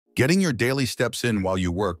Getting your daily steps in while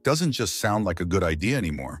you work doesn't just sound like a good idea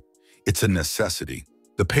anymore. It's a necessity.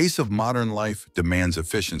 The pace of modern life demands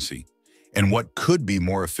efficiency, and what could be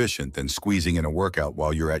more efficient than squeezing in a workout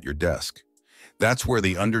while you're at your desk? That's where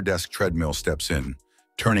the Underdesk Treadmill steps in,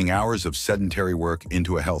 turning hours of sedentary work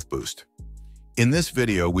into a health boost. In this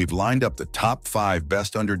video, we've lined up the top 5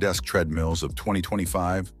 best Underdesk treadmills of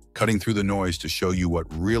 2025, cutting through the noise to show you what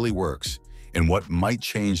really works and what might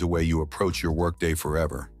change the way you approach your workday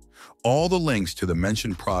forever. All the links to the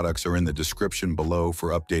mentioned products are in the description below for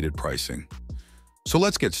updated pricing. So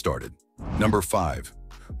let's get started. Number 5.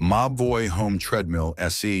 Mobvoi Home Treadmill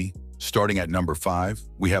SE. Starting at number 5,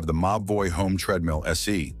 we have the Mobvoi Home Treadmill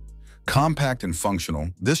SE. Compact and functional,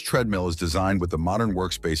 this treadmill is designed with the modern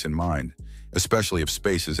workspace in mind, especially if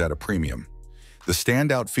space is at a premium. The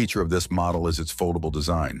standout feature of this model is its foldable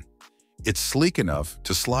design. It's sleek enough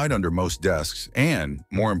to slide under most desks and,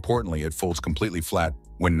 more importantly, it folds completely flat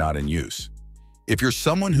when not in use. If you're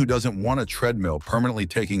someone who doesn't want a treadmill permanently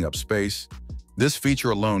taking up space, this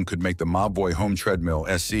feature alone could make the Mobvoi Home Treadmill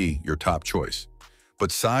SE your top choice.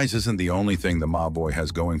 But size isn't the only thing the Mobvoi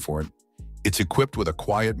has going for it. It's equipped with a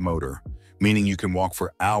quiet motor, meaning you can walk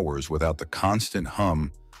for hours without the constant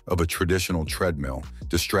hum of a traditional treadmill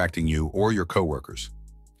distracting you or your coworkers.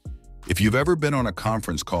 If you've ever been on a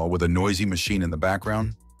conference call with a noisy machine in the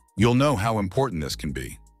background, you'll know how important this can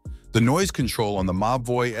be. The noise control on the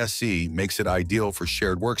Mobvoi SE makes it ideal for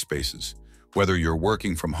shared workspaces, whether you're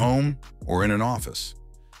working from home or in an office.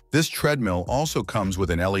 This treadmill also comes with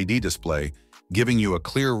an LED display, giving you a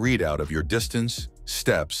clear readout of your distance,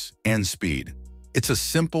 steps, and speed. It's a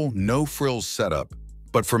simple, no-frills setup,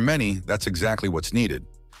 but for many, that's exactly what's needed.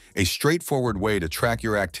 A straightforward way to track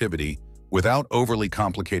your activity without overly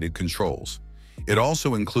complicated controls. It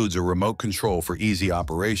also includes a remote control for easy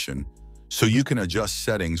operation, so you can adjust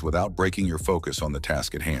settings without breaking your focus on the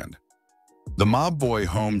task at hand. The Mobvoi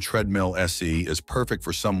Home Treadmill SE is perfect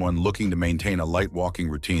for someone looking to maintain a light walking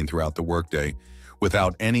routine throughout the workday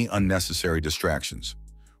without any unnecessary distractions.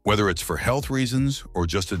 Whether it's for health reasons or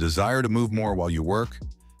just a desire to move more while you work,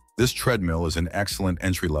 this treadmill is an excellent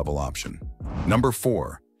entry-level option. Number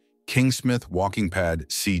 4. Kingsmith Walkingpad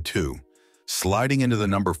C2. Sliding into the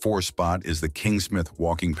number 4 spot is the Kingsmith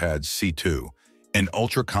Walkingpad C2, an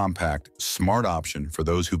ultra-compact, smart option for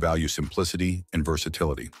those who value simplicity and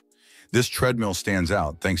versatility. This treadmill stands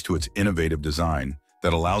out thanks to its innovative design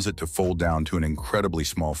that allows it to fold down to an incredibly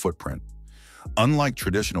small footprint. Unlike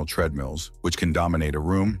traditional treadmills, which can dominate a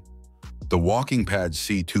room, the Walkingpad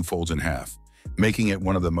C2 folds in half, making it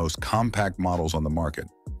one of the most compact models on the market.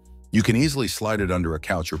 You can easily slide it under a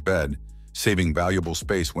couch or bed, saving valuable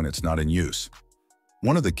space when it's not in use.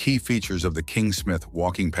 One of the key features of the Kingsmith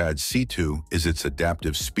Walkingpad C2 is its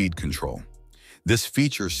adaptive speed control. This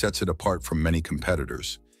feature sets it apart from many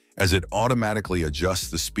competitors, as it automatically adjusts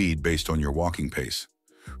the speed based on your walking pace.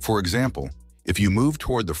 For example, if you move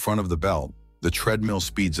toward the front of the belt, the treadmill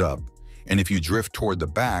speeds up, and if you drift toward the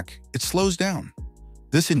back, it slows down.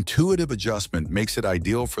 This intuitive adjustment makes it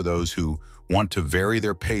ideal for those who want to vary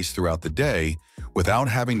their pace throughout the day without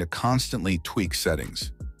having to constantly tweak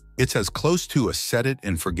settings. It's as close to a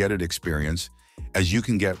set-it-and-forget-it experience as you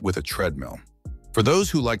can get with a treadmill. For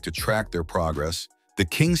those who like to track their progress, the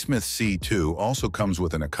Kingsmith C2 also comes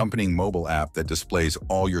with an accompanying mobile app that displays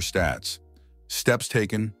all your stats, steps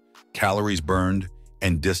taken, calories burned,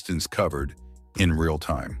 and distance covered in real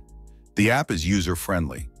time. The app is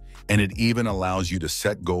user-friendly, and it even allows you to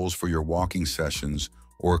set goals for your walking sessions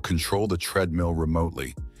or control the treadmill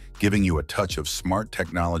remotely, giving you a touch of smart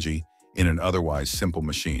technology in an otherwise simple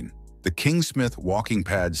machine. The Kingsmith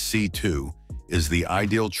Walkingpad C2 is the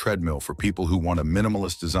ideal treadmill for people who want a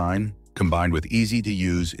minimalist design combined with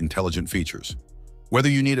easy-to-use, intelligent features. Whether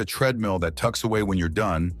you need a treadmill that tucks away when you're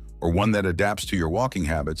done or one that adapts to your walking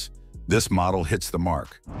habits, this model hits the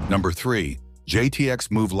mark. Number 3.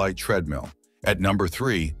 JTX Movelight Treadmill. At number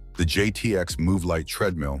 3, the JTX Movelight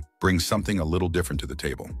Treadmill brings something a little different to the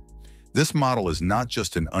table. This model is not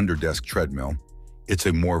just an underdesk treadmill, it's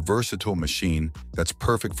a more versatile machine that's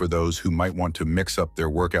perfect for those who might want to mix up their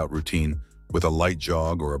workout routine with a light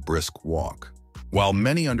jog or a brisk walk. While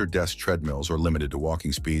many underdesk treadmills are limited to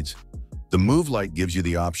walking speeds, the Movelight gives you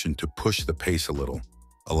the option to push the pace a little,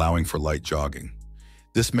 allowing for light jogging.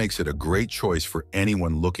 This makes it a great choice for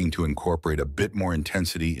anyone looking to incorporate a bit more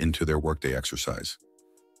intensity into their workday exercise.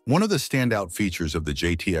 One of the standout features of the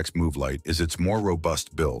JTX Movelight is its more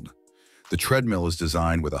robust build. The treadmill is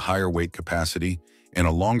designed with a higher weight capacity and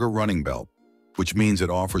a longer running belt, which means it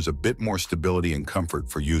offers a bit more stability and comfort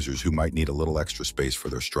for users who might need a little extra space for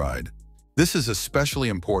their stride. This is especially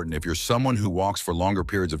important if you're someone who walks for longer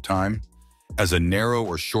periods of time, as a narrow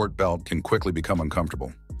or short belt can quickly become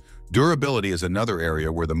uncomfortable. Durability is another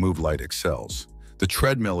area where the Movelight excels. The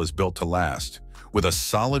treadmill is built to last, with a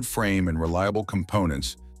solid frame and reliable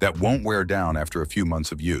components that won't wear down after a few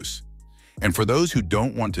months of use. And for those who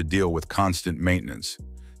don't want to deal with constant maintenance,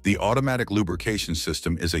 the automatic lubrication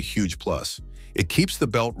system is a huge plus. It keeps the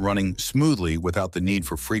belt running smoothly without the need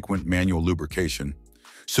for frequent manual lubrication,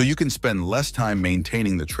 so you can spend less time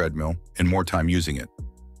maintaining the treadmill and more time using it.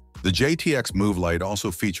 The JTX Movelight also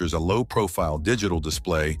features a low-profile digital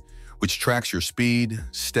display which tracks your speed,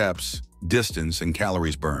 steps, distance, and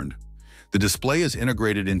calories burned. The display is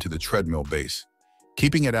integrated into the treadmill base,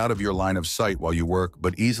 keeping it out of your line of sight while you work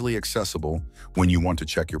but easily accessible when you want to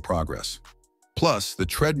check your progress. Plus, the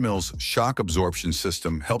treadmill's shock absorption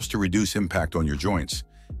system helps to reduce impact on your joints,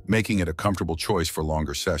 making it a comfortable choice for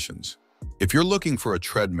longer sessions. If you're looking for a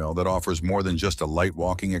treadmill that offers more than just a light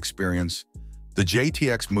walking experience, the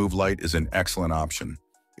JTX Movelight is an excellent option.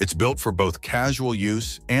 It's built for both casual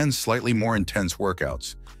use and slightly more intense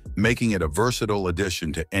workouts, making it a versatile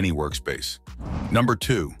addition to any workspace. Number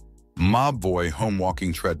 2. Mobvoi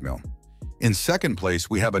Home Treadmill. In second place,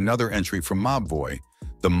 we have another entry from Mobvoi,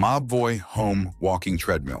 the Mobvoi Home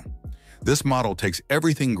Treadmill. This model takes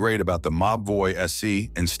everything great about the Mobvoi SE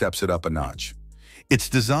and steps it up a notch. It's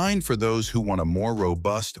designed for those who want a more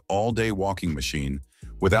robust, all-day walking machine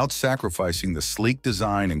without sacrificing the sleek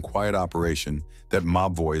design and quiet operation that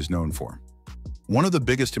Mobvoi is known for. One of the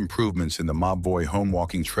biggest improvements in the Mobvoi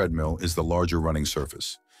Home Treadmill is the larger running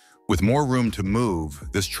surface. With more room to move,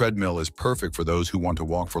 this treadmill is perfect for those who want to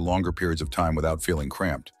walk for longer periods of time without feeling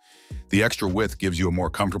cramped. The extra width gives you a more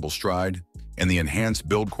comfortable stride, and the enhanced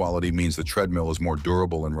build quality means the treadmill is more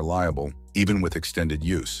durable and reliable, even with extended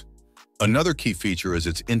use. Another key feature is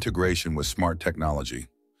its integration with smart technology.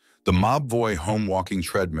 The Mobvoi Home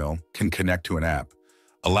Treadmill can connect to an app,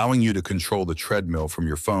 allowing you to control the treadmill from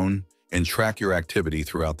your phone and track your activity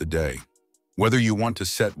throughout the day. Whether you want to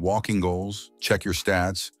set walking goals, check your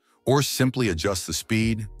stats, or simply adjust the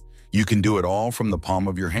speed, you can do it all from the palm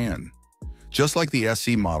of your hand. Just like the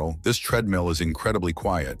SE model, this treadmill is incredibly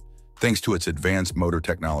quiet, thanks to its advanced motor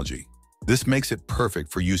technology. This makes it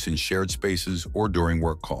perfect for use in shared spaces or during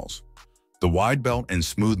work calls. The wide belt and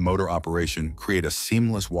smooth motor operation create a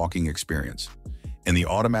seamless walking experience, and the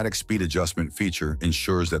automatic speed adjustment feature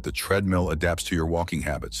ensures that the treadmill adapts to your walking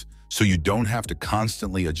habits, so you don't have to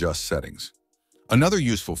constantly adjust settings. Another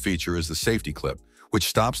useful feature is the safety clip, which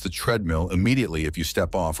stops the treadmill immediately if you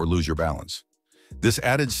step off or lose your balance. This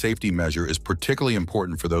added safety measure is particularly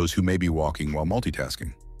important for those who may be walking while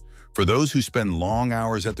multitasking. For those who spend long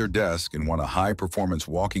hours at their desk and want a high-performance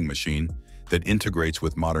walking machine that integrates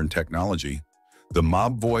with modern technology, the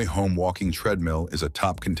Mobvoi Home Treadmill is a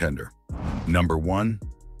top contender. Number 1.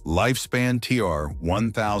 Lifespan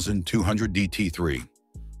TR1200-DT3.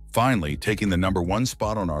 Finally, taking the number 1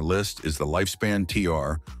 spot on our list is the Lifespan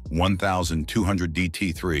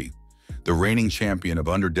TR1200-DT3, the reigning champion of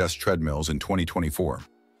under-desk treadmills in 2024.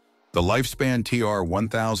 The Lifespan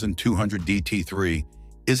TR1200-DT3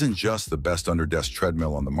 isn't just the best under-desk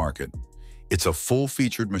treadmill on the market. It's a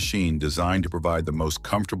full-featured machine designed to provide the most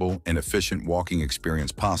comfortable and efficient walking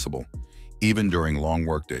experience possible, even during long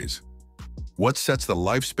workdays. What sets the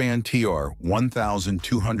Lifespan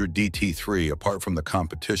TR1200-DT3 apart from the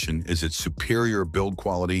competition is its superior build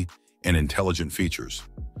quality and intelligent features.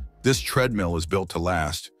 This treadmill is built to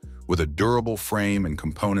last, with a durable frame and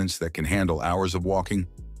components that can handle hours of walking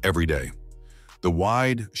every day. The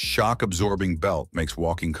wide, shock-absorbing belt makes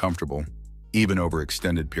walking comfortable, even over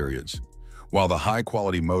extended periods, while the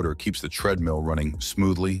high-quality motor keeps the treadmill running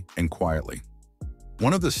smoothly and quietly.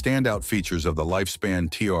 One of the standout features of the Lifespan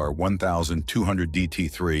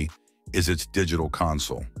TR1200-DT3 is its digital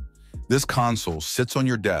console. This console sits on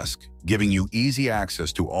your desk, giving you easy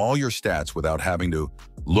access to all your stats without having to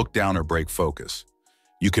look down or break focus.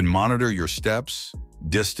 You can monitor your steps,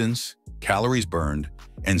 distance, calories burned,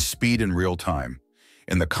 and speed in real time.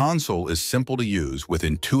 And the console is simple to use with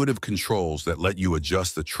intuitive controls that let you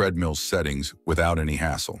adjust the treadmill settings without any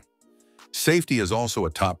hassle. Safety is also a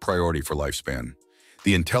top priority for Lifespan.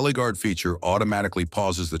 The IntelliGuard feature automatically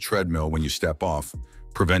pauses the treadmill when you step off,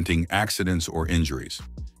 preventing accidents or injuries.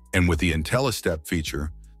 And with the IntelliStep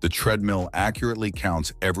feature, the treadmill accurately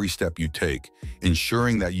counts every step you take,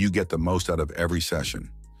 ensuring that you get the most out of every session.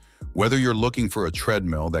 Whether you're looking for a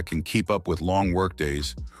treadmill that can keep up with long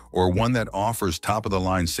workdays or one that offers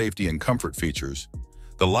top-of-the-line safety and comfort features,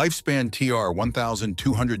 the Lifespan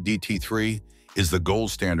TR1200-DT3 is the gold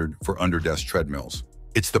standard for under-desk treadmills.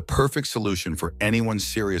 It's the perfect solution for anyone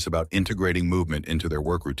serious about integrating movement into their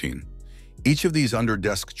work routine. Each of these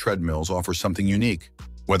under-desk treadmills offers something unique,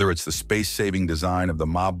 Whether it's the space-saving design of the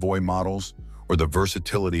Mobvoi models or the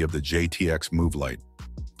versatility of the JTX Movelight.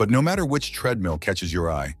 But no matter which treadmill catches your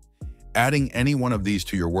eye, adding any one of these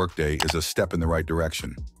to your workday is a step in the right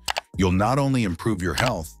direction. You'll not only improve your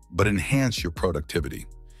health, but enhance your productivity.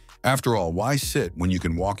 After all, why sit when you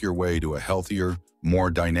can walk your way to a healthier, more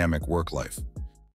dynamic work life?